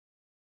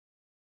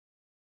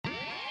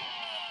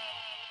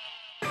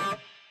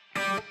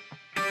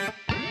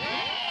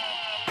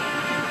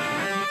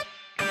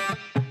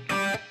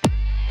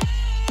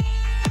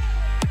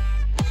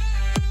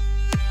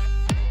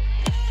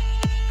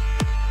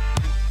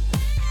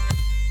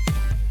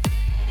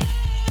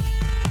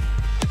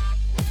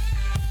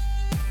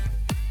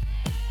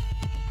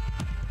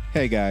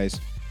Hey guys,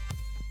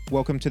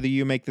 welcome to the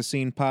You Make the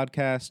Scene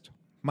podcast.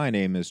 My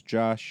name is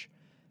Josh.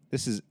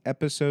 This is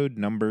episode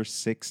number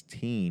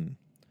 16.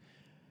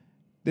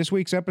 This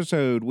week's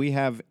episode, we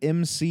have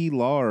MC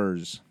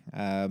Lars.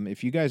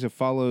 If you guys have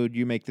followed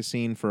You Make the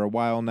Scene for a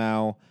while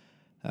now,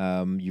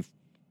 you've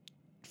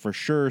for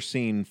sure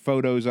seen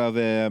photos of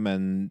him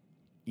and,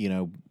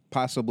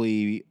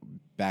 possibly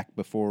back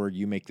before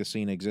You Make the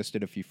Scene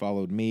existed if you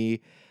followed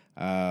me.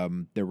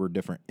 There were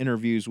different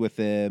interviews with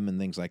him and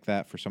things like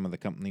that for some of the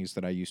companies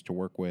that I used to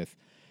work with.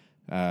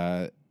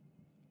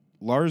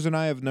 Lars and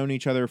I have known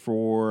each other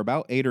for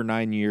about 8 or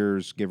 9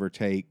 years, give or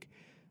take.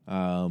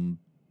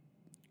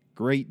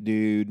 Great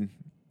dude.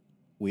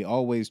 We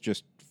always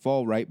just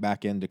fall right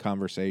back into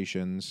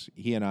conversations.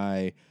 He and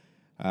I,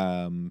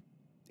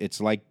 it's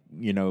like,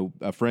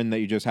 a friend that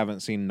you just haven't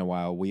seen in a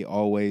while. We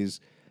always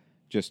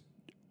just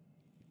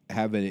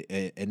have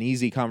an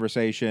easy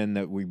conversation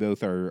that we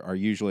both are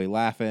usually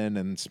laughing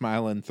and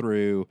smiling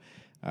through.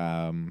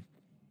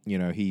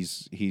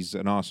 He's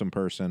an awesome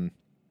person.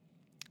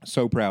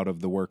 So proud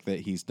of the work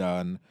that he's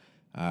done.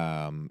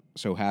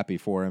 So happy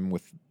for him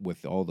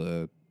with all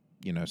the,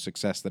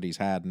 success that he's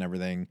had and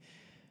everything.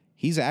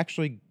 He's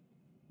actually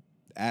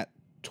at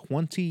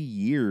 20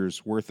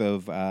 years worth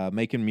of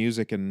making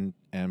music and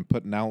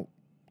putting out,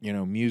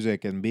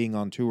 music and being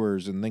on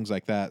tours and things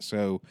like that.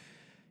 So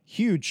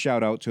huge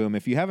shout out to him.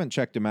 If you haven't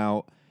checked him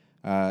out,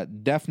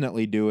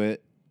 definitely do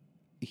it.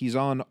 He's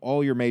on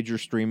all your major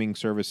streaming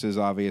services,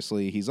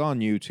 obviously. He's on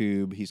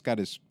YouTube. He's got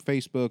his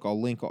Facebook. I'll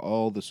link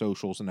all the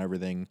socials and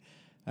everything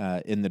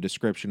in the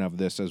description of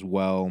this as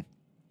well.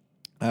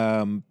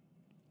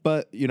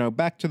 But,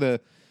 back to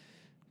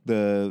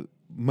the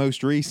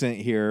most recent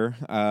here,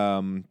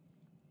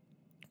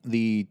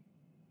 the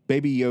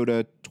Baby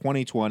Yoda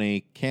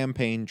 2020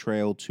 Campaign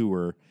Trail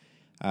Tour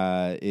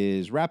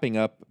is wrapping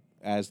up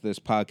as this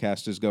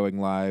podcast is going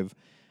live.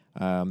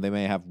 They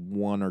may have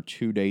 1 or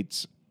 2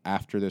 dates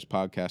after this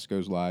podcast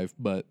goes live,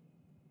 but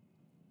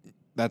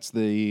that's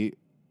the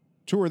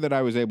tour that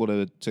I was able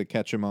to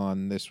catch him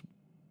on this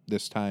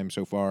time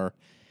so far.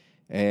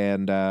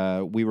 And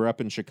we were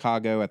up in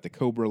Chicago at the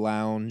Cobra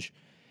Lounge,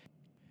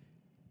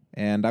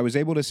 and I was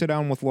able to sit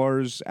down with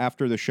Lars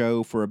after the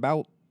show for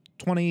about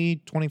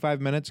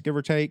 20-25 minutes, give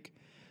or take,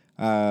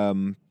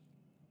 and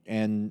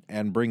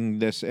bring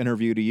this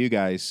interview to you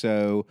guys.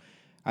 So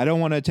I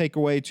don't want to take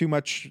away too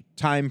much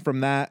time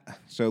from that,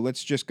 so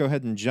let's just go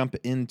ahead and jump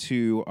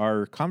into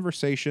our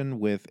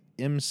conversation with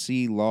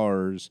MC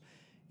Lars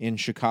in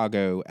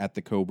Chicago at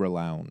the Cobra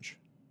Lounge.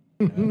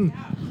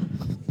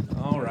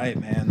 All right,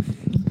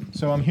 man.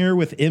 So I'm here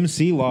with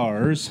MC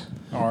Lars,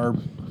 our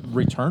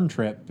return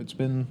trip. It's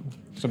been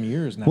some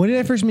years now. When did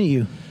I first meet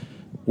you?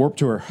 Warped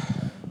Tour.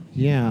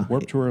 Yeah.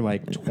 Warped Tour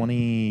like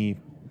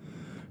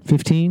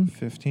 2015?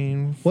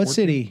 15. What 14?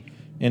 city?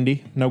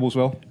 Indy,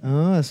 Noblesville.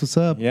 Oh, that's what's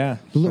up. Yeah.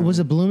 Was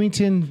it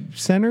Bloomington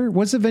Center?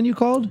 What's the venue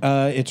called?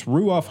 It's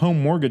Ruoff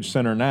Home Mortgage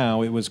Center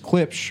now. It was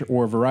Klipsch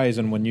or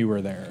Verizon when you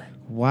were there.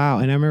 Wow.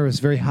 And I remember it was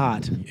very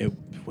hot. It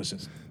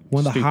was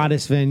one of the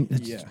hottest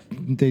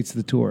dates of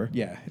the tour.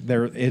 Yeah.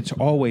 It's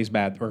always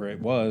bad, or it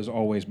was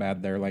always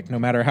bad there. Like, no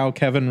matter how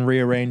Kevin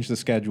rearranged the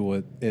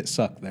schedule, it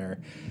sucked there.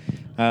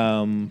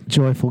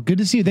 Joyful. Good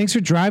to see you. Thanks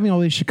for driving all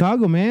the way to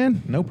Chicago,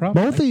 man. No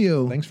problem. Both of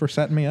you. Thanks for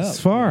setting me up. It's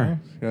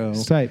far.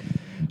 It's tight.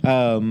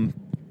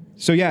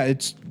 So yeah,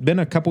 it's been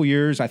a couple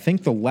years. I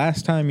think the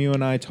last time you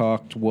and I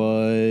talked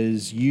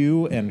was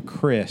you and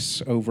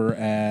Chris over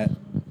at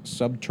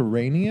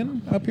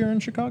Subterranean up here in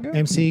Chicago.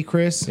 MC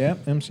Chris.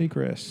 Yep, MC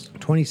Chris.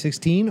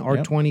 2016 or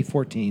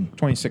 2014?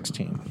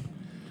 2016.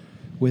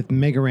 With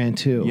Megaran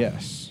 2.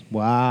 Yes.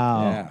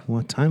 Wow. Yeah.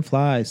 Well, time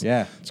flies.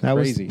 Yeah, it's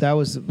crazy. That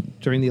was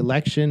during the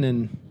election,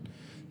 and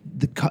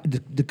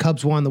the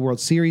Cubs won the World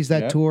Series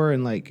that tour,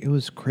 and it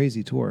was a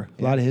crazy tour.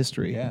 A lot of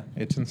history. Yeah,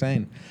 it's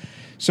insane.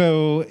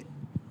 So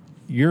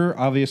you're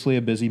obviously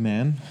a busy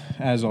man,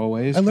 as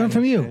always. I learned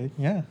from you.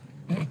 Yeah.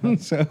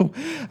 So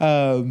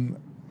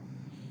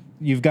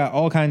you've got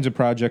all kinds of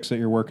projects that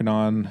you're working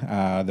on.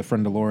 The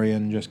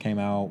Friendalorian just came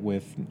out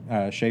with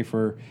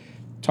Schaefer.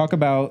 Talk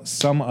about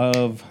some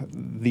of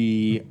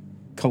the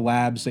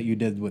collabs that you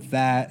did with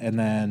that, and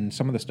then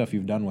some of the stuff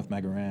you've done with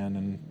Megaran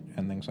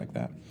and things like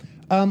that.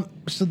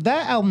 So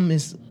that album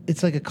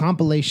it's like a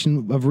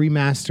compilation of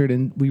remastered,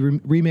 and we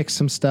remixed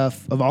some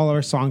stuff of all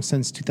our songs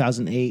since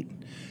 2008.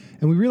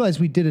 And we realized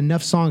we did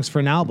enough songs for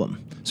an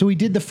album. So we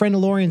did the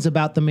Friendalorians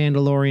about the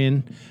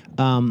Mandalorian,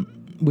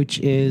 which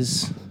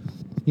is,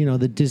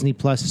 the Disney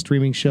Plus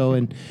streaming show.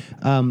 And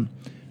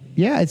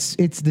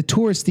it's the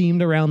tour is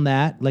themed around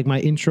that, like my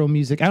intro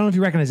music. I don't know if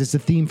you recognize it's the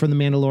theme from the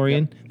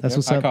Mandalorian. Yep. That's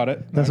what's up. I caught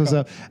it. That's what's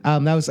up.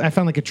 I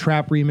found like a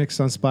trap remix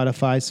on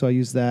Spotify, so I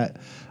used that.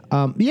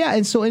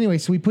 And so anyway,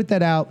 so we put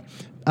that out.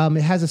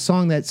 It has a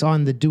song that's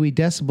on the Dewey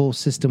Decibel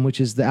system,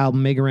 which is the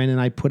album Megaran and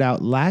I put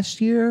out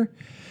last year.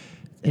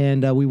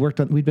 And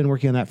we'd been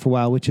working on that for a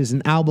while, which is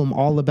an album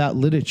all about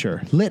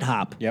literature, lit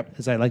hop,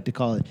 as I like to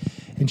call it.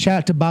 And shout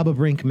out to Baba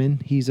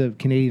Brinkman. He's a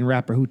Canadian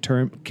rapper who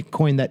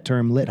coined that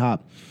term, lit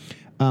hop.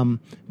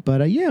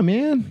 But yeah,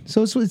 man.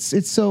 So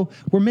it's so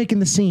we're making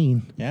the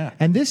scene. Yeah.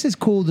 And this is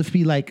cool to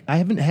be like, I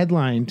haven't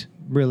headlined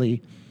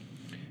really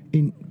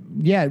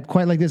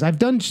quite like this. I've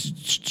done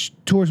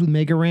tours with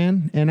Mega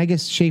Ran, and I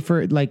guess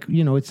Schaefer, like,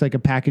 it's like a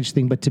package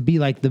thing, but to be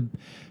like the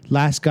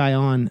last guy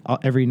on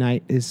every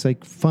night is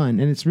like fun.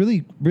 And it's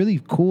really,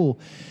 really cool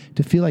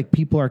to feel like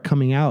people are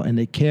coming out and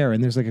they care,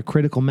 and there's like a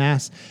critical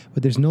mass,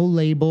 but there's no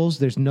labels,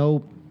 there's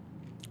no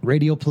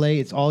radio play.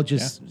 It's all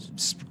just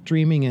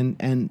streaming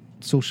and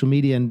social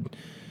media and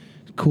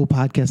cool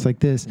podcasts like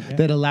this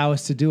that allow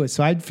us to do it.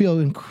 So I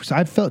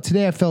felt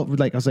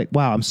like, I was like,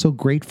 wow, I'm so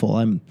grateful.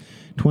 I'm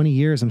 20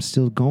 years. I'm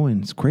still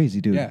going. It's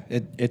crazy, dude. Yeah.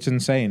 It's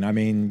insane. I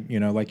mean,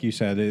 like you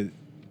said,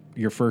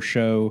 your first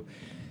show,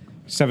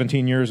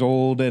 17 years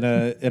old in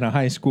a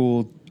high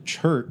school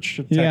church,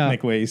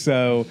 technically. Yeah.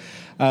 So,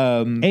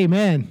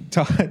 amen.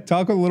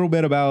 Talk a little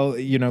bit about,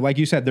 like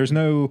you said, there's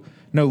no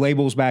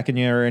labels backing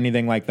you or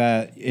anything like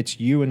that. It's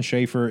you and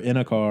Schaefer in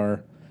a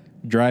car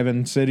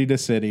driving city to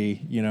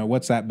city.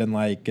 What's that been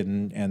like,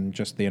 and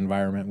just the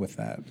environment with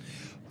that?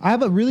 I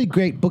have a really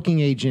great booking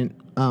agent,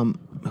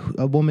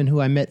 a woman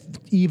who I met,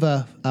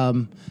 Eva,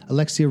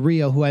 Alexia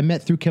Rio, who I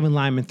met through Kevin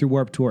Lyman through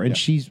Warped Tour, and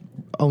she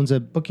owns a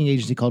booking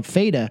agency called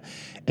Fada,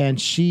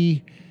 and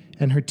she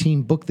and her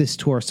team booked this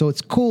tour. So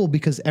it's cool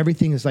because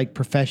everything is like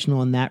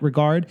professional in that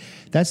regard.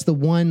 That's the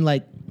one,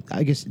 like,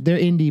 I guess they're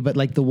indie, but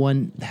like the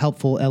one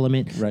helpful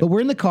element. Right. But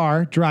we're in the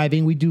car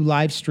driving. We do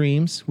live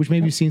streams, which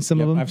maybe you've seen some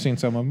of them. I've seen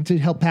some of them. To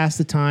help pass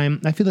the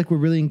time. I feel like we're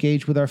really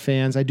engaged with our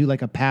fans. I do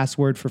like a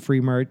password for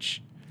free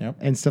merch. Yep.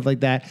 And stuff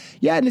like that.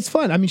 Yeah, and it's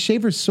fun. I mean,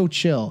 Schaefer's so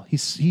chill.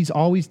 He's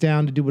always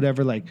down to do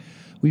whatever. Like,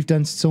 we've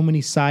done so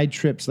many side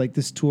trips. Like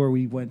this tour,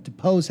 we went to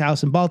Poe's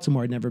house in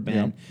Baltimore. I'd never been.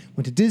 Yep.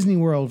 Went to Disney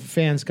World.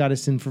 Fans got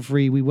us in for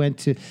free. We went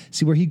to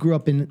see where he grew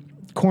up in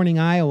Corning,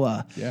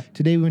 Iowa. Yeah.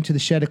 Today we went to the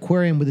Shed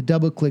Aquarium with the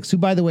Double Clicks, who,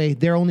 by the way,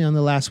 they're only on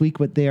the last week,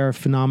 but they are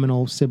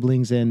phenomenal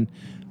siblings, and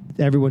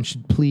everyone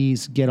should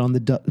please get on the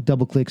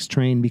Double Clicks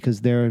train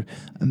because they're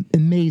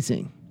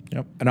amazing.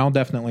 Yep. And I'll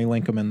definitely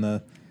link them in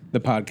the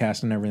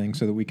podcast and everything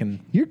so that we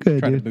can try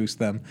to boost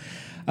them.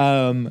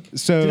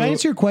 So did I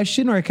answer your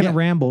question, or I kind of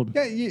rambled?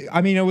 Yeah,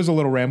 I mean, it was a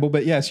little ramble,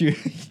 but yes, you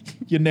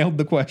nailed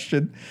the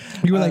question.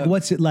 You were like,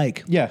 what's it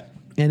like? Yeah.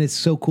 And it's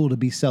so cool to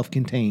be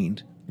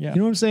self-contained. Yeah. You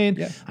know what I'm saying?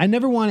 Yeah. I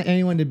never want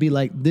anyone to be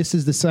like, this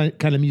is the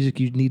kind of music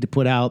you need to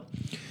put out.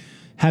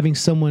 Having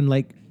someone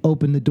like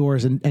open the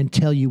doors and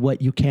tell you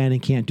what you can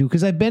and can't do.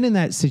 Because I've been in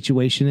that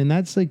situation, and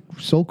that's like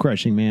soul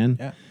crushing, man.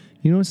 Yeah.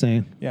 You know what I'm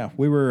saying? Yeah.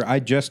 I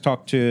just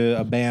talked to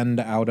a band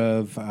out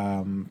of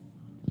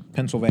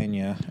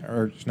Pennsylvania,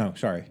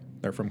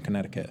 they're from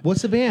Connecticut.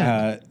 What's the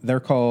band? They're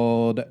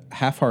called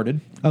Half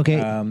Hearted. Okay.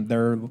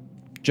 They're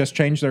just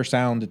changed their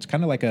sound. It's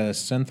kind of like a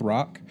synth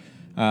rock.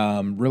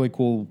 Really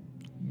cool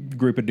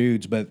group of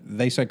dudes, but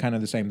they said kind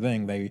of the same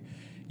thing. They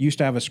used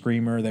to have a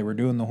screamer. They were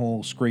doing the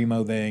whole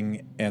screamo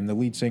thing, and the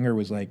lead singer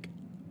was like,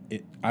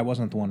 I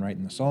wasn't the one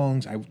writing the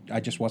songs. I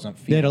just wasn't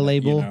feeling it. They had a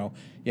label?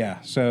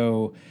 Yeah.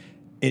 So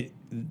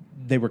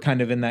they were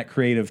kind of in that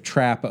creative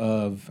trap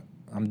of,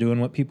 I'm doing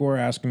what people are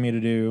asking me to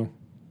do,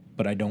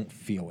 but I don't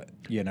feel it,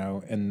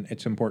 and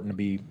it's important to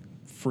be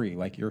free,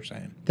 like you're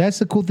saying. That's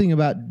the cool thing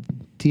about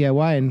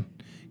DIY, and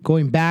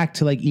going back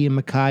to like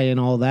Ian MacKaye and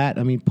all that.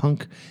 I mean,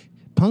 punk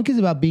is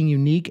about being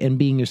unique and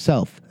being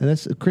yourself. And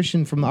that's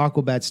Christian from the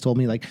Aquabats told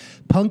me, like,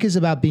 punk is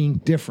about being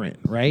different,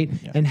 right?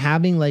 Yeah. And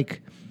having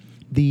like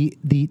the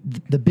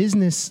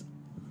business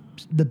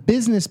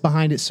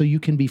behind it, so you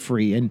can be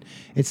free. And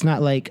it's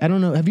not like, I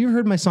don't know, have you ever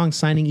heard my song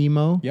Signing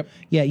Emo? Yep.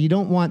 Yeah, you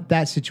don't want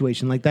that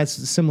situation. Like, that's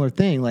a similar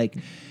thing. Like,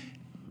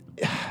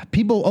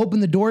 people open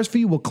the doors for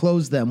you, will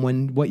close them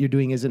when what you're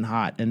doing isn't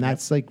hot. And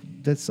that's like,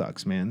 that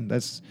sucks, man.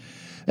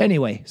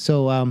 Anyway,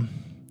 so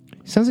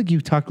sounds like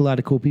you've talked to a lot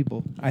of cool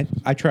people.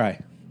 I try.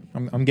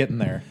 I'm getting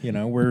there.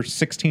 We're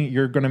 16.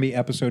 You're going to be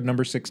episode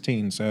number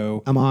 16.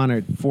 So I'm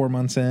honored. 4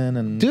 months in,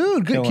 and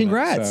dude, good,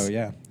 congrats.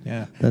 So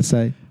yeah. That's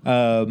right.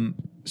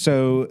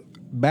 So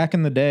back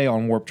in the day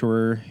on Warped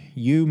Tour,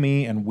 you,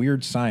 me, and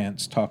Weird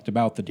Science talked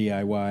about the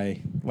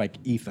DIY like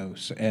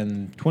ethos,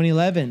 and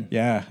 2011.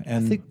 Yeah,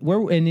 and I think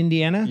we're in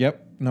Indiana.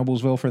 Yep,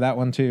 Noblesville for that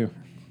one too.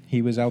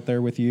 He was out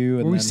there with you.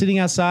 And were we sitting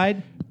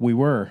outside? We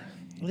were.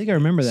 I think I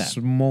remember that.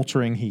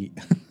 Smoldering heat,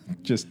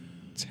 just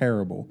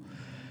terrible.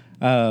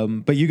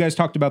 But you guys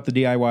talked about the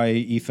DIY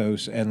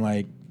ethos and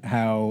like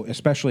how,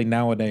 especially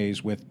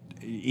nowadays, with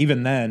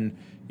even then,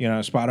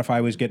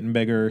 Spotify was getting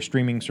bigger,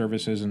 streaming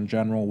services in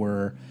general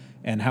were,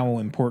 and how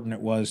important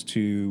it was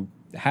to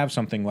have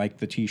something like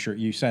the T-shirt.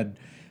 You said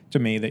to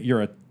me that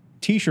you're a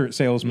T-shirt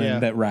salesman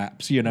that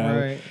raps,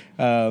 Right.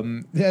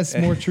 That's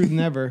more true than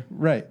ever.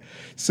 Right.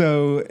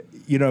 So,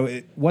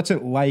 what's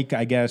it like,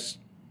 I guess,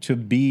 to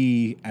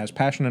be as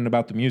passionate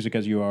about the music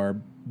as you are,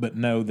 but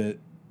know that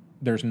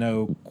there's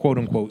no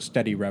quote-unquote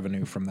steady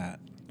revenue from that?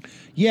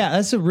 Yeah,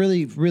 that's a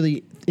really,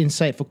 really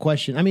insightful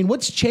question. I mean,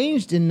 what's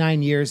changed in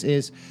 9 years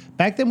is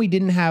back then we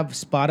didn't have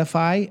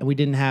Spotify and we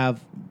didn't have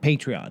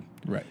Patreon.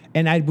 Right.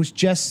 And I was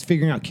just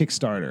figuring out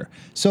Kickstarter.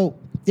 So,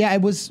 yeah,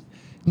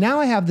 now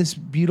I have this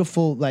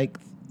beautiful, like,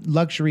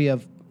 luxury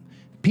of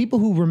people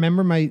who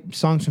remember my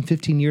songs from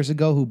 15 years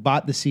ago, who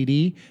bought the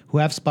CD, who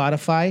have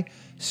Spotify,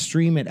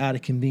 stream it out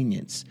of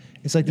convenience.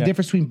 It's like the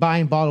difference between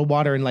buying bottled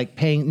water and like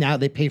paying. Now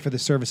they pay for the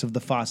service of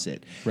the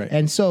faucet. Right.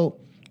 And so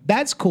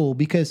that's cool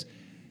because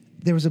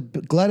there was a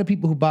glut of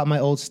people who bought my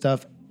old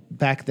stuff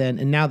back then,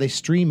 and now they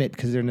stream it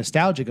because they're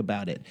nostalgic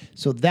about it.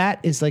 So that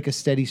is like a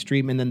steady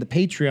stream, and then the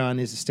Patreon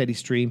is a steady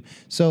stream.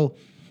 So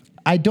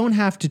I don't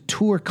have to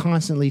tour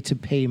constantly to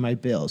pay my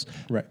bills.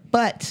 Right.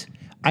 But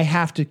I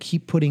have to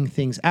keep putting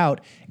things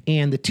out,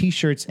 and the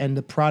T-shirts and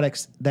the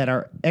products that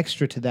are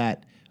extra to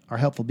that are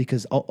helpful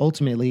because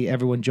ultimately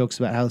everyone jokes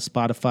about how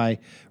Spotify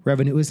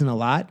revenue isn't a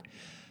lot,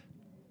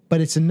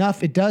 but it's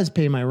enough. It does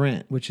pay my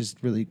rent, which is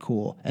really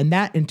cool. And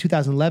that in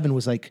 2011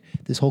 was like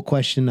this whole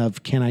question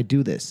of, can I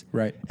do this?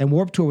 Right. And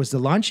Warped Tour was the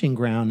launching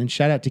ground. And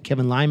shout out to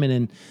Kevin Lyman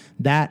and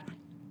that.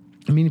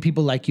 I mean,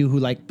 people like you who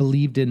like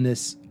believed in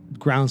this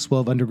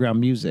groundswell of underground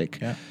music.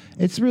 Yeah.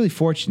 It's really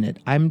fortunate.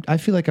 I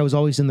feel like I was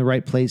always in the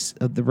right place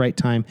at the right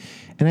time.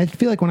 And I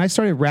feel like when I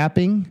started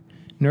rapping,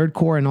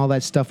 nerdcore and all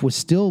that stuff was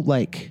still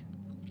like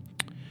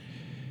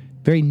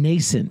very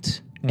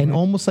nascent and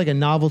almost like a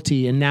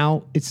novelty. And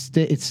now it's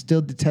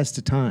still the test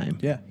of time.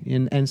 Yeah.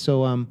 And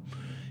so,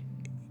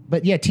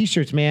 but yeah,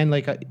 T-shirts, man.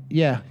 Like,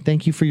 yeah.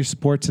 Thank you for your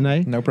support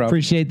tonight. No problem.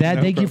 Appreciate that.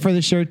 No Thank you problem. for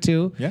the shirt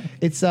too. Yeah.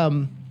 It's,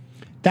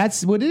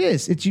 that's what it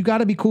is. It's you got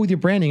to be cool with your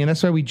branding, and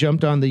that's why we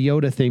jumped on the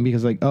Yoda thing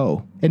because, like,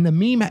 and the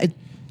meme.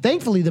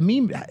 Thankfully, the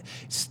meme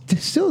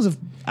still is.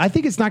 I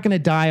think it's not going to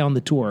die on the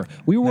tour.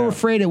 We were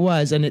afraid it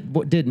was, and it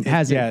didn't.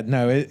 Has it? Yeah,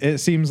 no. It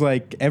seems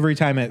like every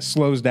time it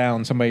slows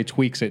down, somebody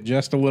tweaks it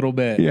just a little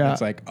bit. Yeah.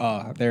 It's like,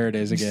 there it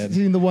is again.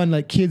 Seeing the one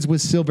like kids with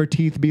silver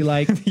teeth be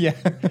like, Yeah.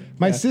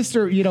 My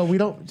sister,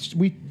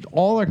 we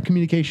all our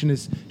communication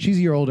is, she's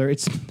a year older.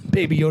 It's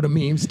Baby Yoda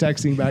memes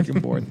texting back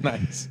and forth.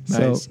 Nice.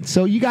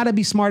 So you got to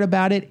be smart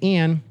about it.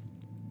 And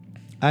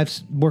I've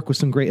worked with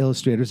some great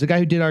illustrators. The guy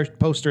who did our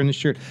poster and the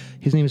shirt,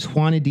 his name is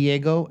Juan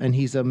Diego, and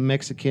he's a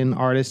Mexican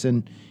artist,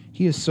 and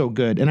he is so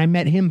good. And I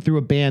met him through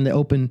a band that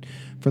opened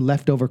for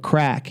Leftover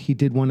Crack. He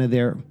did one of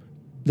they're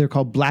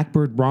called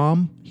Blackbird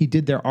Rom. He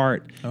did their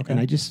art. Okay.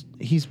 And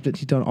he's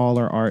done all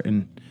our art,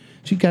 and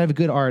so you got to have a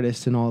good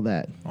artist and all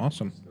that.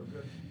 Awesome.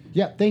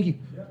 Yeah, thank you.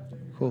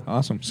 Cool.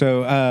 Awesome.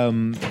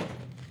 So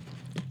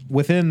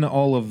within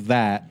all of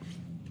that,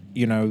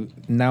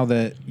 now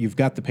that you've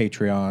got the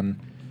Patreon,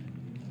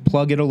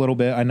 plug it a little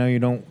bit. I know you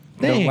don't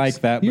like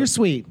that. You're but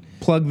sweet.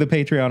 Plug the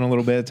Patreon a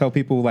little bit. Tell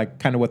people like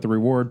kind of what the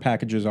reward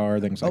packages are,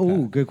 things like that.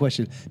 Oh, good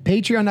question.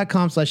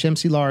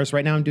 Patreon.com/MCLars.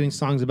 Right now I'm doing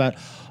songs about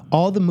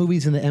all the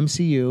movies in the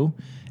MCU,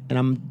 and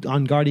I'm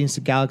on Guardians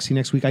of the Galaxy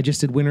next week. I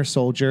just did Winter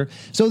Soldier.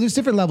 So there's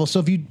different levels.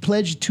 So if you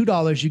pledge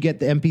 $2, you get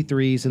the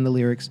MP3s and the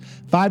lyrics.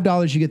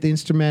 $5, you get the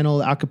instrumental,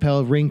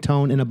 acapella,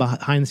 ringtone, and a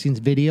behind-the-scenes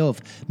video of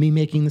me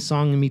making the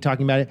song and me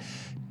talking about it.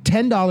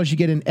 $10, you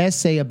get an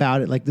essay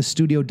about it, like the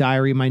studio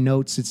diary, my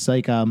notes. It's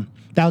like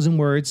 1,000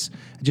 words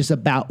just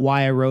about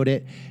why I wrote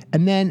it.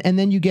 And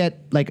then you get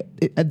like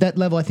at that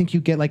level, I think you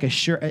get like an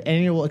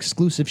annual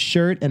exclusive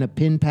shirt and a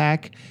pin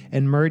pack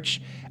and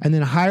merch. And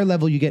then a higher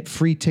level, you get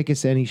free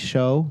tickets to any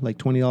show, like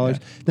 $20. Yeah.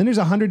 Then there's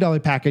a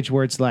 $100 package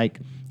where it's like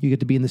you get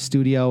to be in the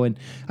studio. And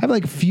I have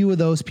like a few of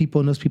those people,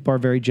 and those people are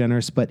very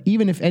generous. But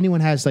even if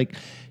anyone has like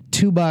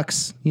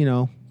 $2,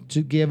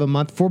 to give a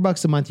month,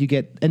 $4 a month, you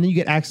get, and then you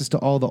get access to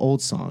all the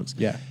old songs.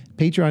 Yeah.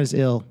 Patreon is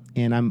ill,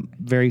 and I'm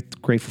very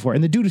grateful for it.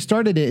 And the dude who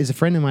started it is a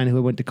friend of mine who I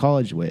went to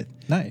college with.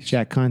 Nice.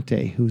 Jack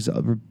Conte, who's a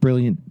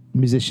brilliant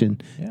musician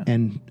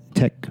and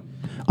tech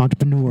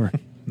entrepreneur.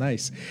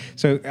 Nice.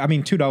 So, I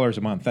mean, $2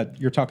 a month,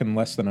 that you're talking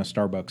less than a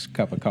Starbucks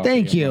cup of coffee.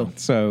 Thank you. Month.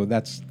 So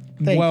that's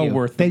Thank well you.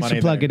 worth the Thanks money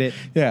for plugging there. it.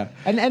 Yeah.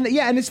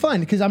 And it's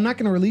fun because I'm not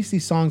going to release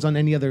these songs on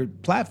any other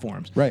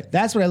platforms. Right.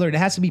 That's what I learned. It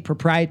has to be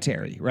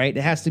proprietary, right?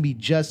 It has to be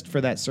just for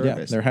that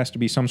service. Yeah, there has to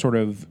be some sort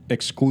of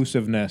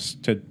exclusiveness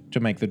to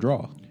make the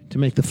draw. To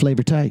make the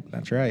flavor tight.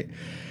 That's right.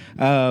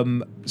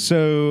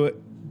 So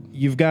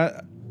you've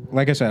got,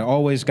 like I said,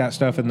 always got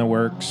stuff in the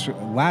works.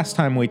 Last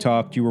time we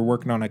talked, you were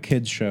working on a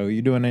kids show.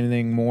 You doing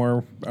anything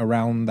more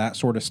around that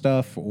sort of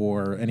stuff,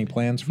 or any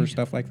plans for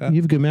stuff like that? You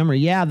have a good memory.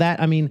 Yeah,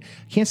 I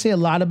can't say a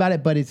lot about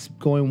it, but it's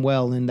going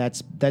well, and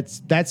that's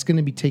going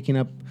to be taking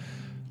up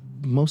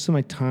most of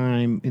my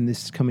time in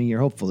this coming year,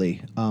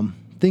 hopefully.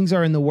 Things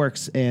are in the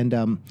works, and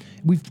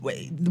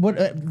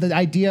the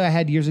idea I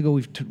had years ago,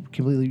 we've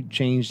completely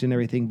changed and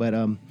everything, but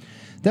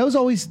that was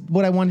always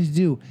what I wanted to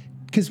do.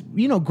 Because,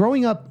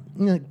 growing up,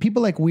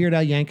 people like Weird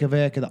Al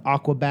Yankovic and the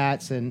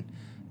Aquabats and,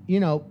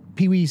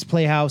 Pee-wee's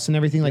Playhouse and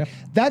everything like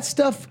that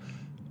stuff,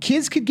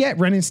 kids could get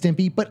Ren and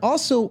Stimpy, but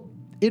also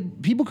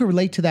people could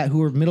relate to that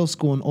who are middle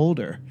school and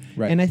older.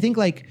 Right. And I think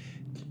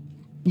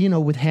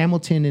with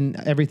Hamilton and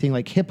everything,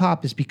 like hip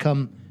hop has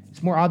become,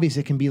 it's more obvious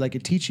it can be like a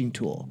teaching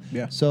tool.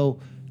 Yeah. So,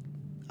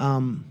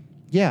 I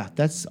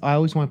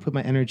always want to put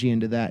my energy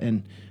into that.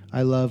 And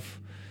I love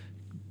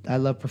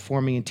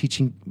performing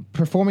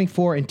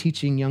for and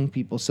teaching young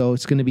people. So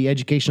it's going to be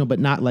educational, but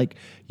not like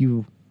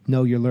you're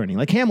learning.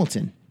 Like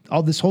Hamilton,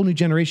 all this whole new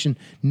generation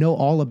know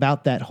all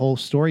about that whole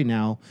story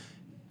now.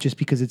 just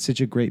because it's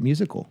such a great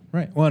musical.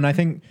 Right. Well, and I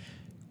think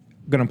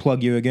I'm gonna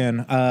plug you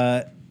again.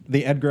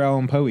 The Edgar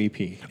Allan Poe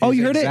EP. Oh,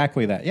 you heard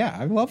exactly that. Yeah,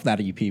 I love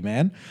that EP,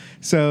 man.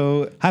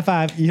 So High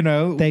five.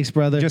 Thanks,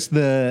 brother. Just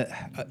the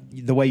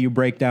way you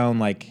break down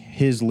like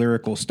his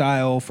lyrical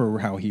style for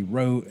how he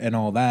wrote and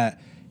all that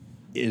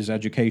is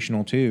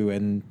educational too,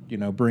 and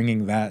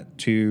bringing that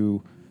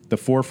to the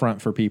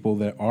forefront for people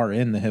that are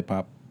in the hip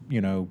hop,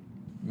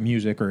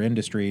 music or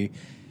industry,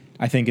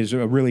 I think is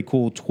a really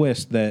cool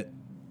twist that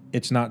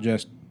it's not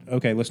just,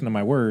 okay, listen to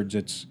my words.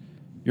 It's,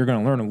 you're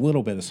going to learn a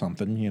little bit of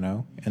something,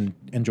 and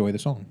enjoy the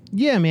song.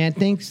 Yeah, man.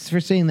 Thanks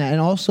for saying that.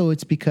 And also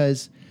it's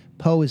because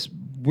Poe is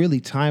really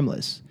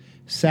timeless.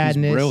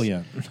 Sadness. He's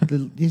brilliant.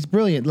 He's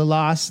brilliant. The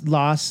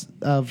loss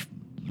of,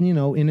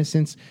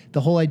 innocence,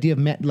 the whole idea of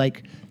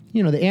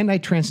the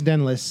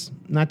anti-transcendentalists,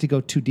 not to go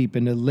too deep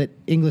into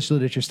English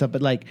literature stuff,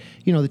 but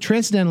the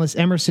transcendentalists,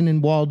 Emerson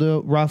and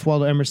Ralph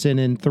Waldo Emerson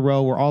and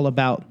Thoreau were all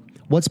about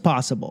what's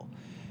possible.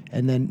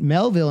 And then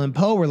Melville and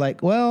Poe were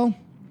like, well,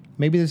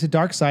 maybe there's a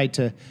dark side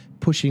to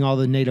pushing all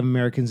the Native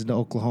Americans into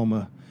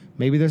Oklahoma.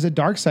 Maybe there's a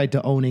dark side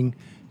to owning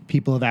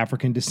people of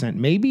African descent.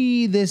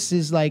 Maybe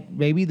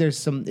maybe there's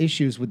some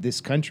issues with this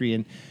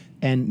country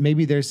and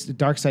maybe there's a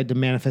dark side to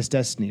Manifest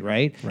Destiny,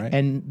 right? Right.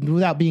 And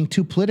without being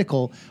too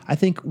political, I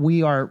think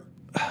we are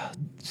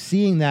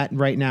seeing that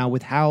right now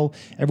with how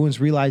everyone's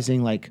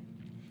realizing,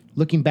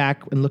 looking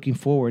back and looking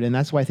forward. And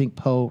that's why I think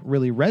Poe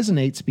really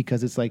resonates,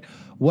 because it's like,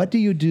 what do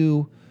you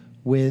do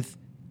with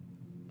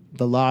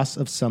the loss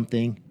of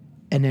something?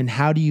 And then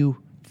how do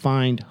you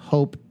find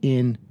hope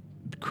in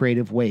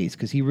creative ways?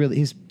 Because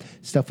his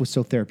stuff was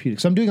so therapeutic.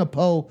 So I'm doing a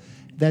Poe,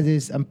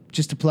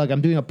 just to plug,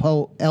 I'm doing a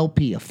Poe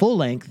LP, a full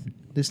length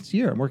this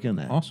year. I'm working on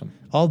that. Awesome.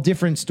 All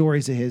different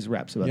stories of his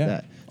raps about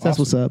that. So awesome. That's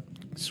what's up.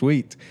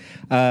 Sweet.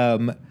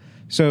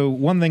 So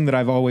one thing that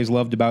I've always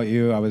loved about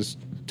you, I was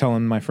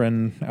telling my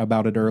friend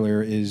about it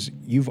earlier, is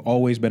you've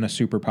always been a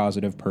super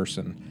positive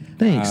person.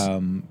 Thanks.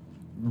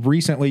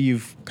 Recently,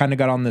 you've kind of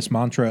got on this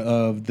mantra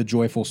of the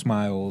joyful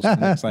smiles and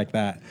things like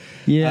that.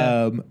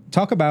 Yeah.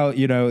 Talk about,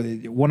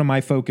 one of my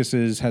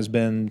focuses has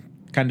been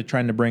kind of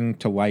trying to bring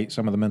to light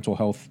some of the mental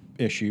health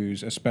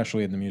issues,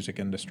 especially in the music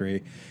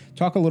industry.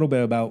 Talk a little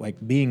bit about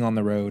being on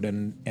the road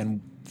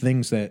and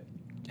things that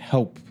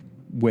help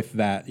with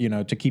that,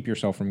 to keep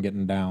yourself from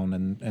getting down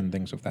and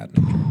things of that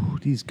nature.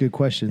 These good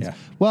questions. Yeah.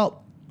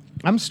 Well,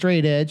 I'm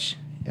straight edge,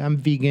 I'm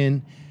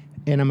vegan,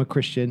 and I'm a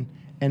Christian.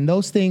 And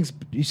those things,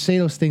 you say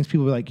those things,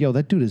 people are like, yo,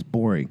 that dude is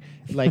boring.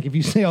 If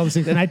you say all those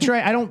things, and I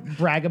don't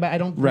brag about it, I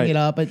don't bring it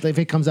up if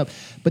it comes up.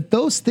 But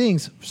those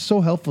things are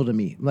so helpful to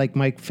me.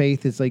 My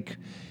faith is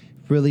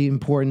really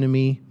important to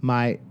me.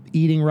 My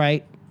eating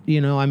right,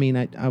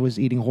 I was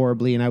eating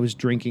horribly and I was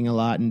drinking a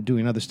lot and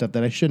doing other stuff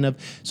that I shouldn't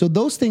have. So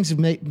those things have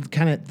made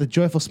kind of the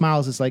joyful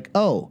smiles. Is like,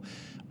 oh,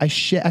 I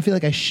feel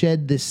like I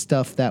shed this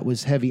stuff that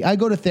was heavy. I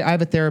go to I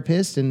have a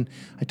therapist and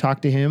I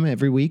talk to him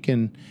every week,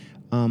 and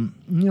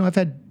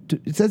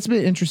that's been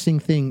an interesting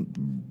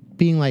thing,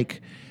 being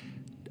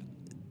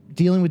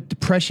dealing with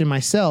depression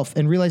myself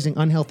and realizing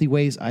unhealthy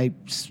ways I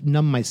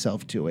numb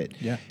myself to it.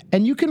 Yeah.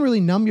 And you can really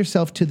numb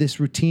yourself to this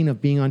routine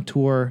of being on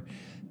tour,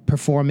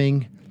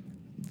 performing,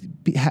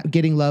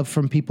 getting love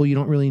from people you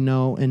don't really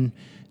know, and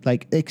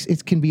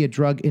it can be a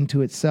drug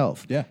into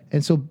itself. Yeah.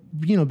 And so,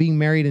 being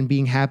married and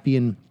being happy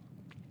and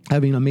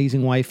having an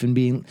amazing wife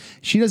and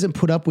she doesn't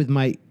put up with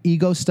my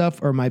ego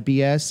stuff or my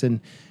BS,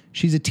 and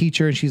she's a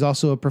teacher and she's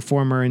also a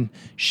performer, and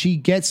she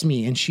gets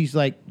me and she's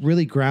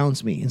really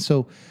grounds me. And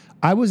so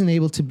I wasn't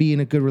able to be in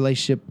a good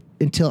relationship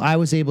until I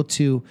was able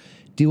to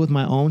deal with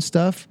my own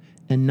stuff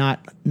and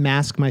not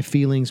mask my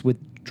feelings with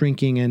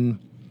drinking and,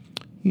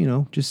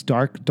 just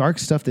dark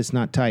stuff that's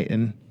not tight.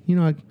 And,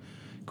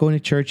 going to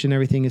church and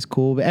everything is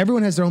cool, but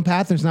everyone has their own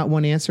path. There's not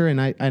one answer.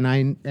 And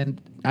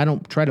I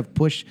don't try to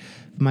push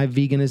my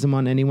veganism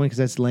on anyone, because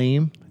that's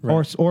lame.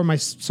 Right. Or my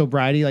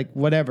sobriety,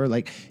 whatever,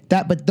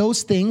 that. But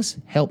those things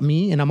help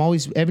me. And I'm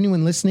always,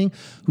 everyone listening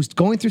who's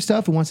going through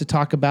stuff and wants to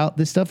talk about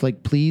this stuff,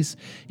 please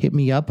hit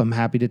me up. I'm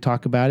happy to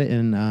talk about it.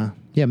 And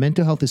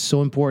mental health is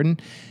so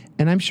important.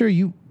 And I'm sure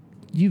you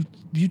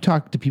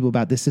talk to people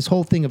about this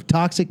whole thing of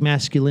toxic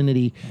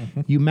masculinity.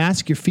 Mm-hmm. You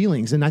mask your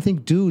feelings. And I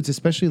think dudes,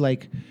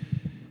 especially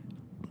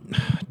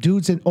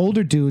dudes and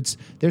older dudes,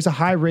 there's a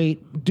high rate,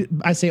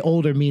 I say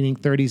older meaning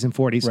 30s and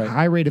 40s, right,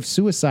 high rate of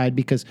suicide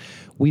because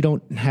we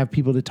don't have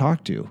people to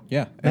talk to.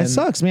 Yeah. That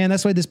sucks, man.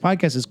 That's why this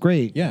podcast is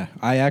great. Yeah.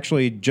 I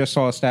actually just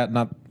saw a stat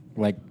not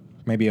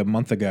maybe a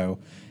month ago.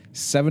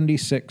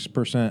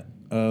 76%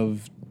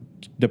 of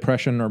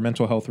depression or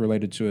mental health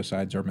related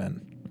suicides are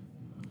men.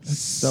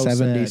 So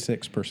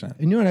 76%. Sad.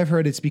 And you know what I've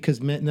heard? It's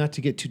because men, not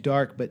to get too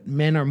dark, but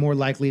men are more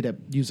likely to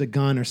use a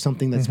gun or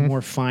something that's mm-hmm.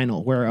 more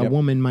final, where a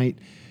woman might,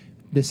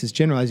 this is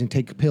generalizing,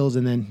 take pills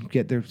and then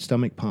get their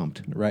stomach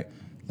pumped. Right.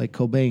 Like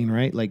Cobain,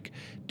 right?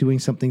 Doing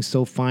something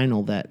so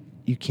final that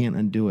you can't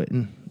undo it.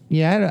 And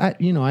yeah,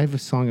 I have a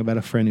song about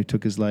a friend who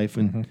took his life,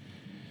 and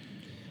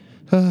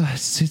mm-hmm. It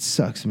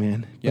sucks,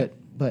 man. Yeah.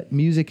 But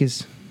music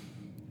is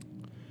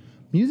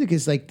Music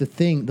is like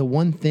the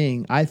one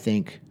thing I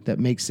think that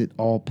makes it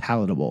all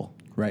palatable.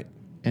 Right.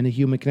 And a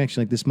human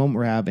connection, like this moment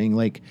we're having,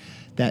 like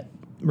that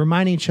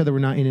reminding each other we're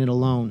not in it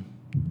alone.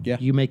 Yeah.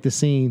 You make the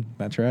scene.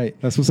 That's right.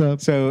 That's what's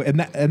up. So,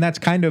 and that's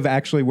kind of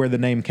actually where the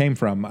name came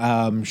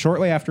from.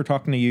 Shortly after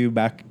talking to you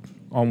back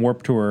on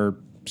Warped Tour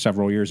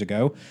several years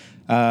ago,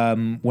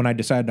 when I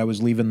decided I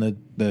was leaving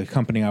the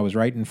company I was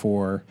writing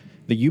for,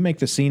 the You Make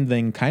the Scene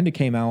thing kind of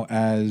came out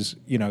as,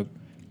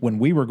 when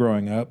we were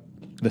growing up,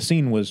 the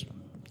scene was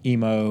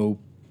emo,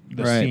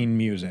 the scene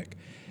music.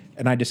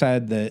 And I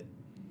decided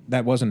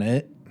that wasn't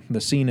it. The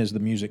scene is the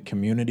music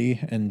community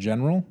in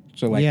general.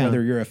 So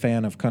whether you're a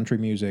fan of country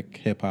music,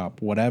 hip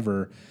hop,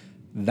 whatever,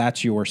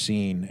 that's your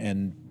scene.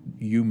 And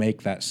you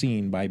make that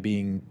scene by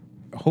being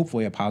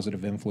hopefully a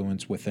positive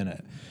influence within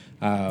it.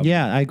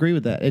 I agree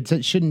with that.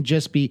 It shouldn't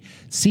just be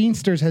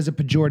scenesters has a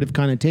pejorative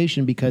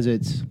connotation because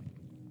it's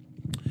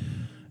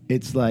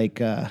like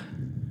you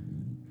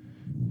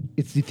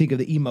think of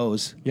the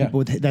emos. Yeah.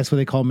 That's what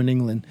they call them in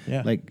England.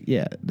 Yeah.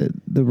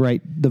 The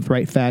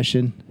right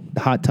fashion, the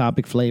Hot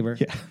Topic flavor.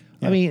 Yeah.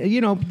 I mean,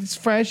 it's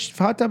fresh.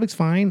 Hot Topic's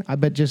fine. I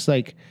bet just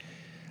like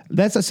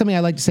that's something I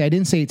like to say. I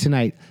didn't say it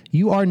tonight.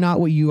 You are not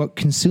what you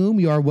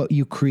consume. You are what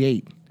you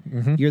create.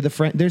 Mm-hmm. You're the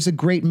friend. There's a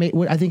great.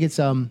 I think it's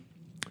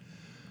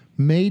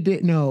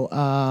Mayday. No,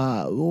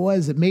 what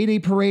is it? Mayday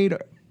Parade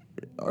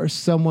or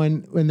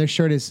someone when their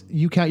shirt is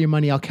 "You count your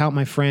money, I'll count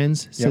my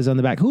friends." Says on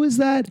the back. Who is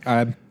that?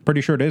 I'm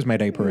pretty sure it is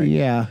Mayday Parade.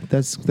 Yeah,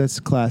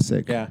 that's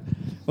classic. Yeah,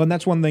 well, and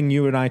that's one thing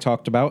you and I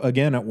talked about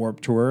again at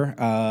Warped Tour.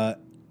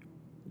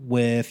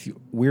 With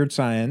Weird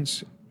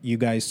Science, you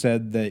guys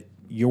said that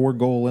your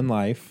goal in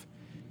life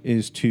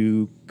is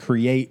to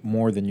create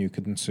more than you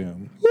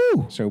consume.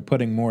 Woo! So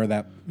putting more of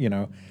that,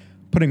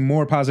 putting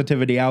more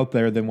positivity out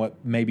there than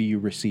what maybe you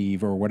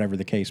receive or whatever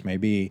the case may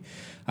be.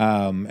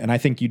 And I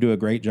think you do a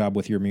great job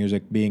with your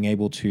music, being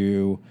able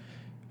to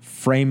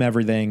frame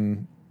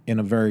everything in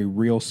a very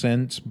real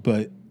sense,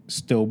 but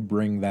still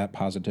bring that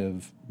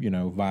positive,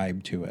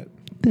 vibe to it.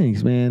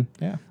 Thanks, man.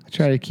 Yeah. I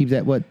try to keep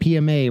that,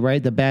 PMA,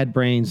 right? The bad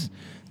brains,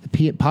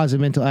 the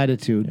positive mental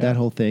attitude, that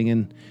whole thing.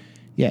 And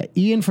yeah,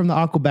 Ian from the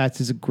Aquabats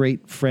is a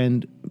great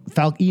friend.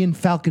 Ian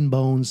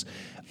Falconbones.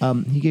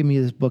 He gave me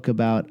this book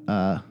about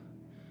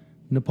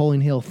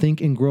Napoleon Hill,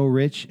 Think and Grow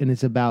Rich. And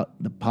it's about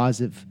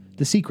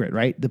the secret,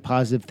 right? The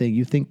positive thing.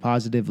 You think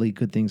positively,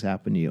 good things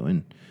happen to you.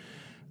 And,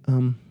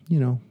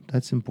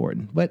 that's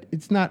important. But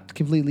it's not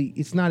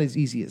as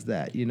easy as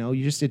that.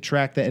 You just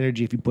attract that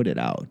energy if you put it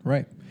out.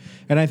 Right.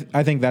 And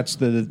I think that's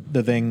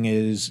the thing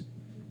is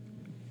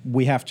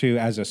we have to,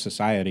 as a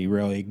society,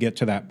 really get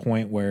to that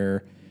point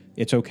where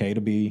it's okay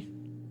to be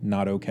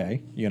not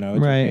okay. It's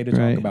okay to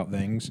talk about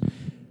things.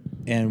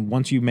 And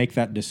once you make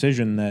that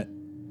decision that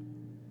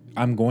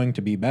I'm going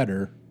to be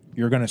better,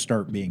 you're going to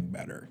start being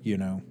better,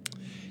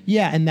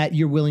 Yeah, and that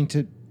you're willing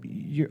to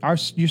your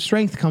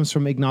strength comes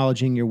from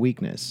acknowledging your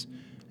weakness.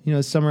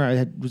 This summer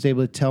I was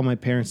able to tell my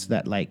parents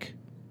that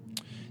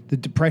the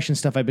depression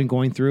stuff I've been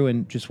going through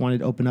and just wanted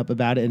to open up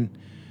about it. And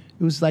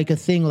it was like a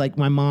thing, like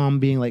my mom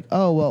being like,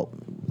 oh, well,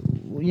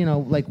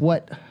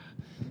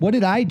 what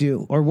did I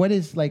do? Or what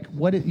is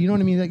you know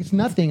what I mean? Like, it's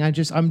nothing.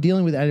 I'm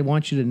dealing with it. I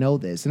want you to know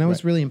this. And that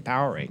was really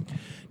empowering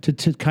to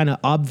kind of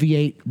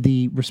obviate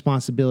the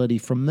responsibility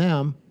from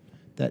them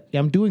that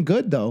I'm doing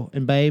good though.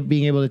 And by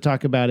being able to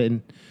talk about it,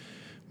 and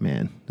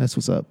man, that's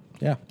what's up.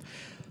 Yeah.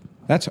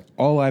 That's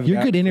all I've got.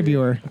 You're a good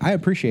interviewer. I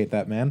appreciate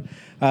that, man.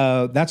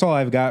 That's all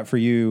I've got for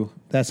you.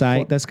 That's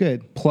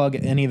good. Plug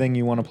anything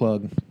you want to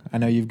plug. I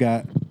know you've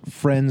got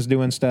friends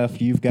doing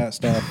stuff. You've got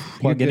stuff.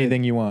 Plug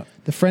anything you want.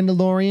 The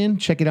Friendalorian.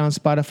 Check it out on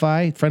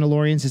Spotify.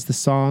 Friendalorians is the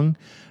song.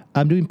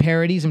 I'm doing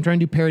parodies. I'm trying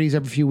to do parodies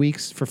every few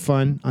weeks for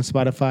fun on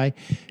Spotify.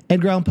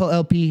 Edgar Allan Poe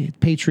LP,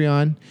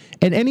 Patreon.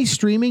 And any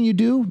streaming you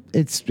do,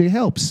 it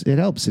helps. It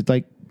helps. It's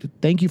like,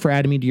 thank you for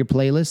adding me to your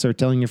playlist or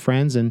telling your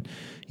friends. And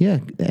yeah,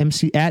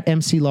 at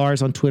MC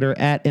Lars on Twitter,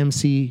 at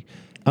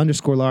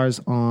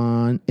MC_Lars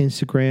on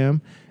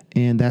Instagram.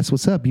 And that's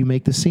what's up. You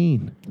make the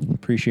scene.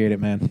 Appreciate it,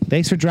 man.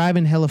 Thanks for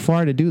driving hella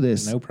far to do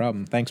this. No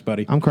problem. Thanks,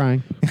 buddy. I'm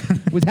crying.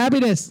 With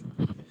happiness.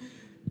 Do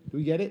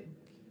we get it?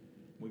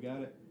 We got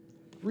it.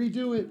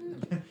 Redo it.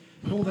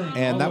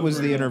 And that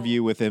was the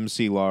interview with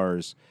MC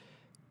Lars.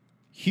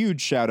 Huge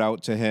shout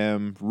out to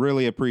him.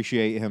 Really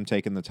appreciate him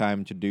taking the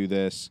time to do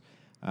this.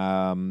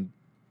 Again,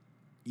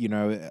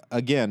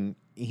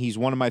 he's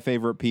one of my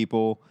favorite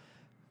people.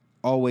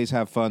 Always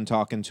have fun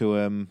talking to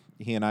him.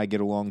 He and I get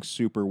along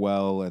super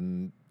well,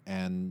 and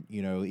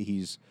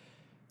he's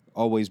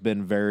always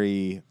been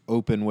very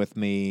open with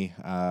me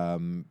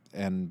and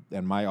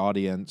my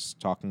audience,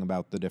 talking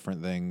about the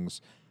different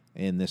things.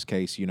 In this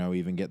case,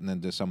 even getting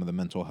into some of the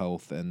mental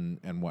health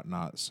and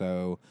whatnot.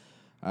 So,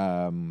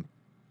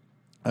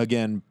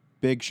 again,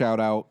 big shout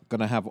out.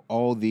 Gonna have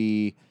all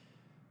the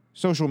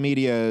social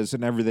medias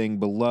and everything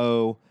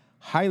below.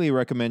 Highly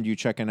recommend you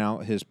checking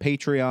out his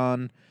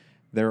Patreon.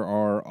 There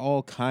are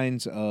all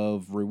kinds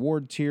of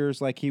reward tiers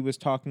like he was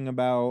talking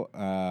about.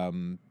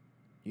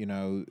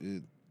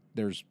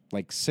 There's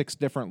like 6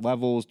 different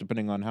levels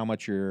depending on how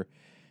much you're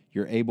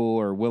you're able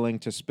or willing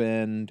to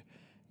spend.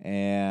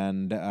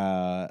 And,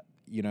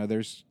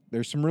 there's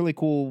some really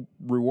cool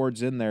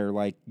rewards in there,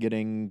 like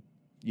getting,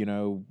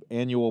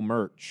 annual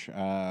merch,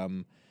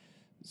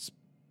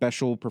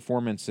 special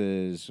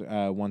performances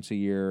once a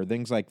year,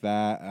 things like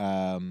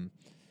that,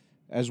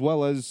 as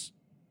well as,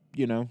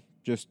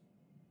 just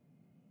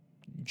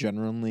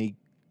generally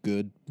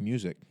good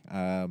music.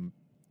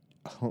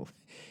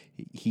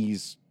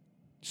 He's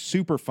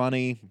super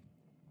funny.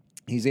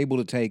 He's able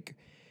to take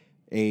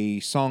a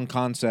song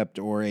concept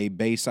or a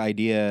bass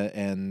idea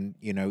and,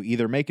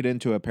 either make it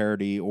into a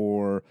parody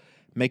or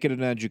make it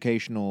an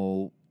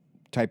educational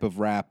type of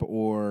rap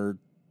or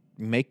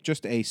make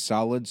just a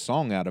solid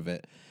song out of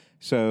it.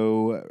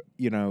 So,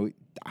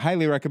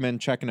 highly recommend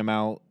checking him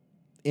out.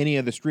 Any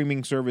of the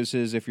streaming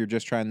services if you're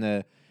just trying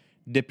to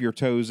dip your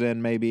toes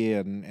in maybe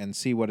and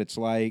see what it's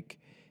like.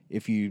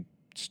 If you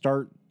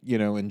start,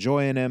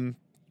 enjoying him,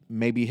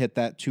 maybe hit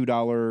that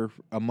 $2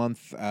 a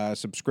month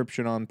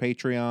subscription on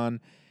Patreon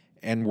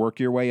and work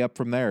your way up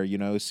from there.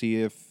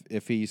 See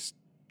if he's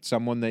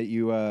someone that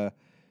you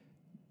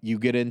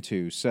get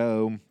into.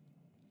 So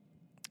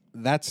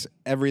that's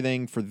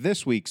everything for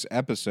this week's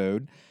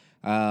episode.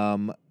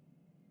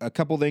 A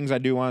couple things I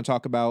do want to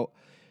talk about.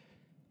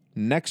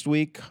 Next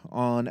week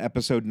on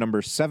episode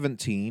number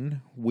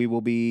 17, we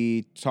will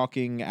be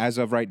talking, as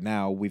of right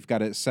now, we've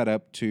got it set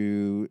up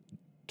to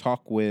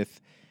talk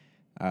with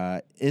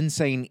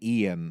Insane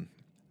Ian.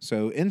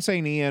 So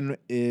Insane Ian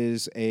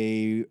is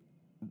a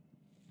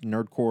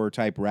nerdcore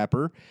type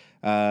rapper.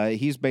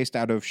 He's based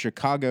out of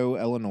Chicago,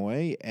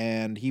 Illinois,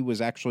 and he was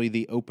actually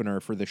the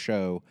opener for the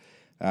show.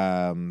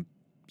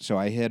 So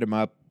I hit him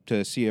up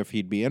to see if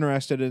he'd be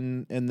interested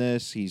in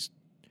this. He's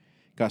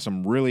got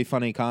some really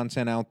funny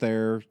content out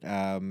there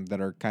that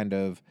are kind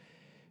of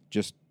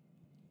just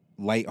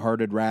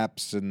lighthearted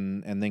raps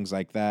and things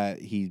like that.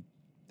 He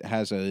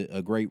has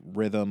a great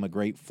rhythm, a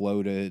great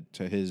flow to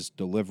his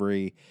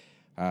delivery.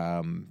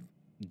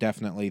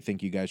 Definitely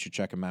think you guys should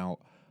check him out.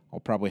 I'll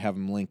probably have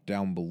him linked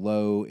down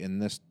below in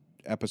this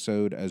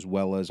episode, as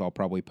well as I'll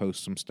probably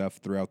post some stuff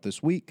throughout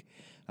this week.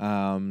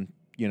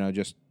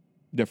 Just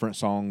different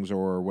songs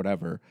or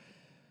whatever.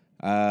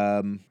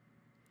 The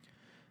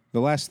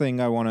last thing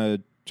I want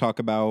to talk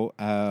about,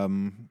 a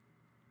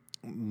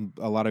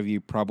lot of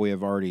you probably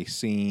have already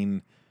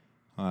seen,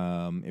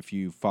 if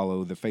you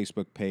follow the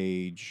Facebook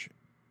page,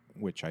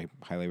 which I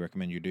highly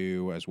recommend you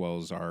do, as well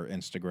as our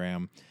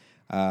Instagram.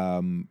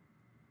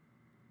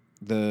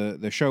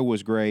 The show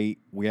was great.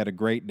 We had a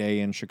great day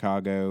in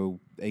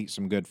Chicago, ate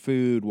some good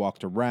food,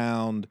 walked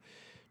around,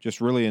 just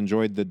really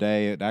enjoyed the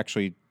day. It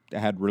actually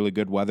had really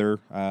good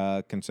weather,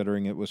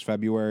 considering it was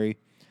February.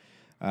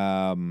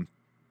 But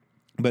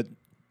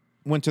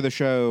went to the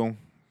show,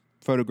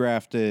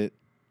 photographed it,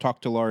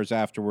 talked to Lars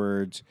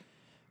afterwards,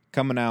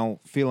 coming out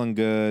feeling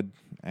good,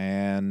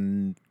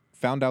 and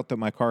found out that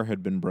my car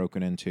had been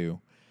broken into.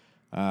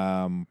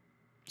 So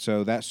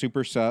that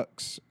super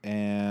sucks,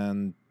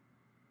 and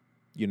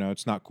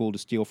it's not cool to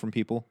steal from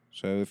people.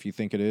 So if you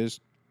think it is,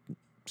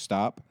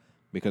 stop,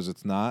 because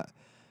it's not.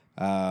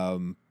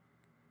 And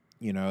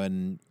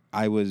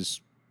I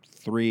was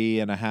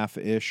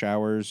 3.5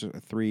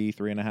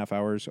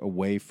 hours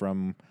away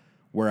from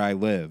where I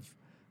live.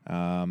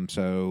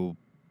 So,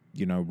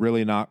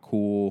 really not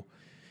cool.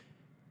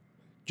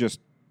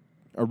 Just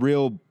a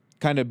real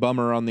kind of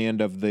bummer on the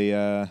end of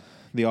the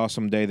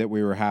awesome day that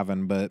we were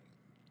having. But,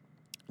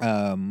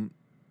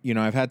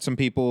 I've had some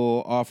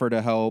people offer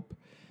to help.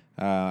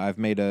 I've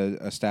made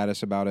a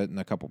status about it in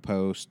a couple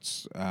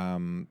posts,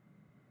 kind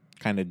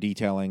of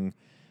detailing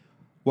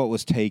what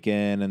was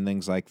taken and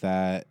things like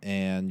that.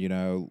 And,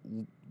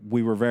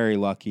 we were very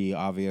lucky.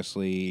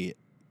 Obviously,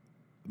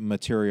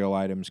 material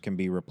items can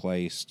be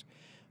replaced.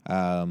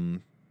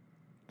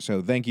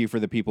 So thank you for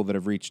the people that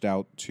have reached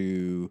out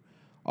to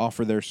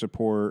offer their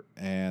support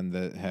and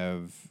that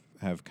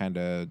have kind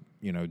of,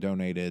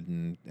 donated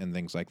and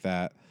things like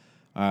that.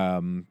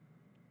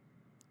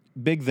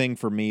 Big thing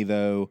for me,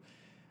 though,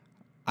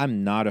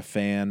 I'm not a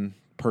fan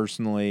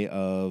personally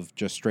of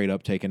just straight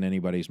up taking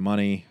anybody's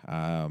money.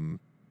 I'm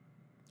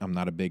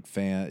not a big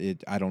fan.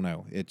 I don't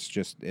know. It's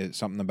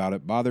something about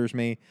it bothers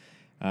me.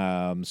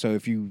 So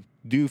if you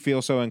do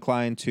feel so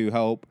inclined to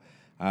help,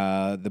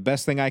 the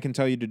best thing I can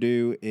tell you to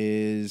do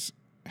is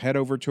head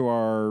over to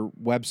our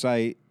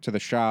website, to the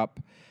shop,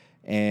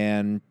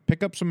 and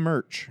pick up some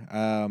merch.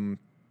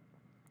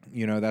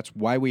 That's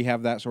why we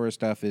have that sort of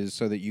stuff, is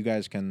so that you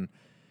guys can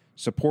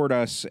support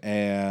us.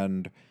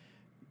 And,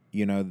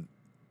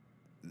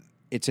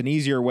 it's an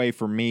easier way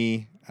for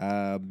me,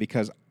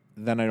 because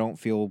then I don't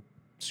feel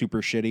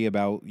super shitty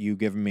about you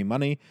giving me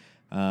money,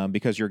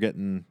 because you're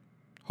getting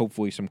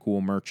hopefully some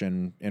cool merch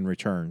in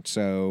return.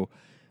 So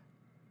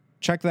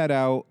check that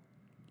out.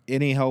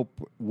 Any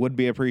help would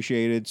be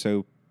appreciated.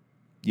 So,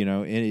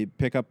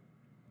 pick up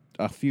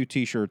a few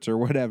t-shirts or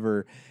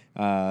whatever,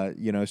 start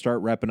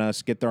repping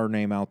us, get our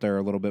name out there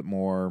a little bit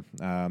more.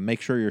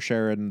 Make sure you're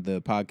sharing the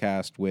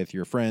podcast with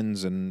your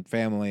friends and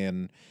family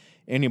and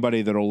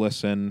anybody that'll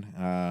listen,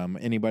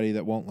 anybody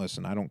that won't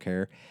listen, I don't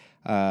care.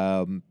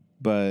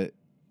 but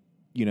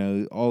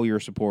all your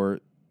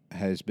support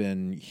has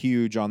been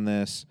huge on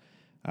this.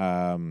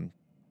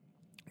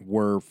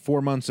 We're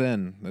 4 months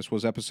in. This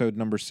was episode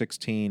number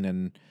 16,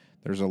 and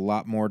there's a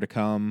lot more to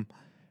come.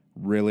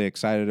 Really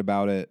excited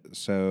about it.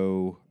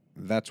 So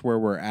that's where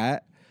we're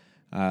at.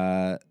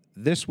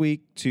 This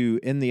week, to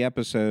end the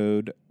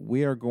episode,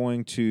 we are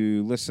going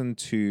to listen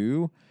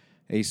to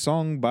a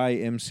song by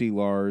MC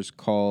Lars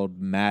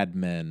called Mad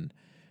Men.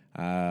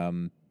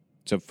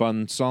 It's a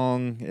fun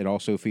song. It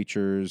also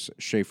features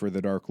Schaefer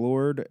the Dark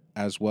Lord,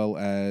 as well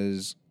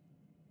as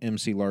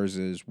MC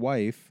Lars's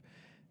wife,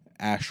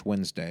 Ash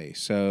Wednesday.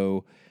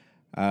 So,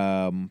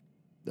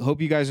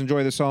 hope you guys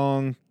enjoy the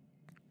song.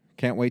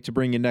 Can't wait to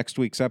bring you next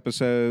week's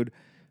episode.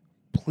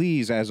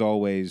 Please, as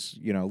always,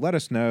 let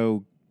us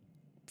know.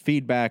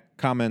 Feedback,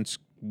 comments,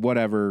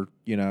 whatever,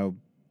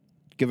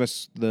 give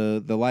us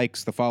the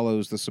likes, the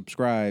follows, the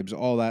subscribes,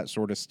 all that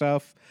sort of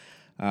stuff.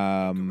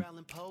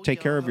 Take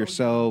care of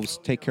yourselves,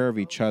 take care of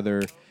each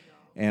other,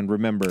 and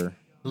remember,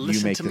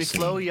 you make the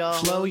scene.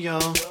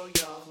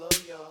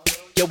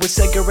 Yo, it's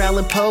Edgar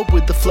Allan Poe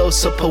with the flow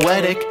so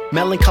poetic,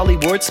 melancholy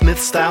wordsmith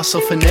style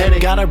so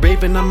phonetic. Got a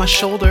raven on my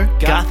shoulder,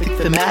 gothic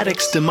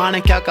thematics,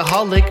 demonic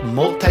alcoholic,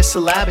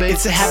 multisyllabic.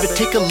 It's a habit,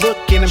 take a look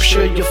and I'm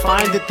sure you'll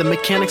find that the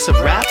mechanics of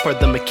rap are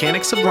the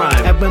mechanics of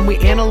rhyme. And when we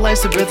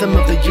analyze the rhythm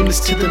of the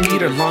units to the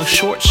meter, long,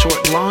 short,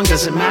 long,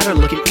 doesn't matter,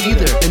 look at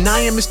either. And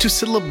I am is 2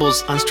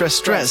 syllables, unstressed,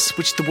 stress,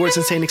 which the words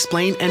insane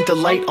explain and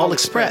delight all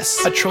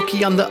express. A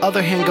trochee on the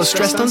other hand goes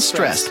stressed,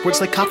 unstressed. Words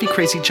like coffee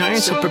crazy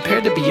giant, so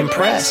prepare to be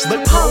impressed.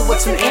 But Poe,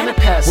 what's an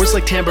anapest? Words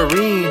like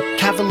tambourine,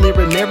 cavalier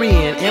and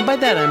Marian, and by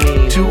that I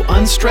mean 2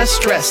 unstressed,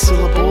 stress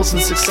syllables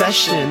in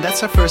succession.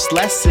 That's our first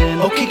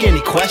lesson. Okay,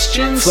 any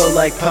questions? Flow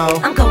like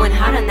Poe. I'm going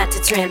hard on that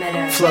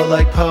tetrameter. Flow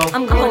like Poe.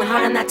 I'm going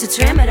hard on that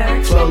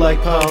tetrameter. Flow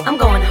like Poe. I'm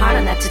going hard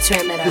on that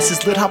tetrameter. This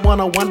is Lit Hop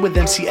 101 with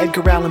MC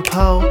Edgar Allan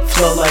Poe.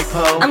 Flow like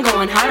Poe. I'm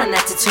going hard on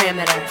that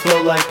tetrameter.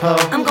 Flow like Poe.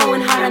 I'm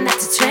going hard on that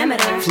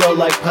tetrameter. Flow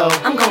like Poe.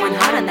 I'm going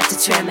hard on that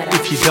tetrameter.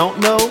 If you don't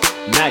know,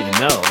 now you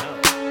know.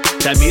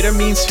 Diameter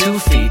means 2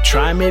 feet,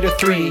 trimeter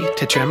 3,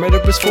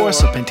 tetrameter is 4,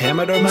 so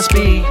pentameter must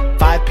be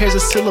 5 pairs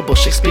of syllables,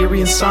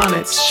 Shakespearean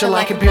sonnets. Shall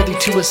I compare thee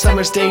to a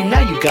summer's day?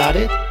 Now you got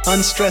it.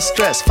 Unstressed,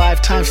 stress,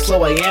 5 times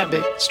flow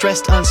iambic.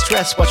 Stressed,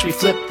 unstressed, watch me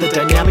flip the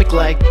dynamic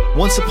like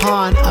once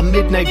upon a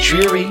midnight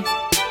dreary.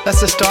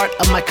 That's the start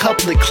of my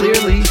couplet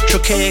clearly.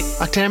 Trochaic,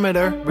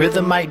 octameter,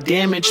 rhythm might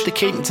damage. The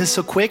cadence is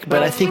so quick,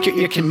 but I think your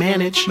ear can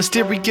manage.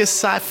 Mysterious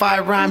sci-fi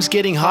rhymes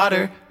getting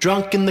hotter.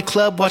 Drunk in the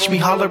club, watch me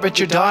holler at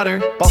your daughter.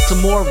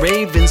 Baltimore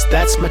Ravens,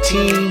 that's my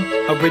team.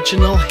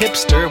 Original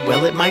hipster,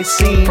 well it might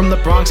seem. From the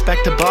Bronx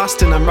back to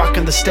Boston, I'm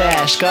rocking the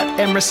stash. Got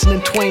Emerson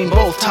and Twain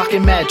both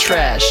talking mad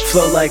trash.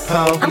 Flow like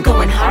Poe. I'm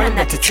going hard on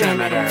that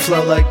tetrameter.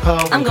 Flow like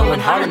Poe. I'm going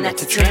hard on that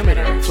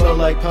tetrameter. Flow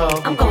like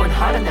Poe. I'm going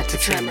hard on that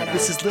tetrameter.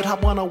 This is Lit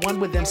Hop 101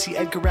 with MC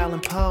Edgar Allan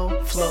Poe.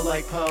 Flow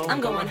like Poe.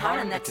 I'm going hard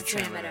on that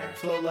tetrameter.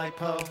 Flow like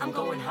Poe. I'm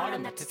going hard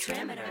on that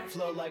tetrameter.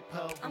 Flow like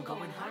Poe. I'm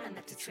going hard on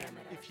that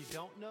tetrameter. If you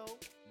don't know,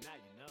 now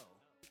you know.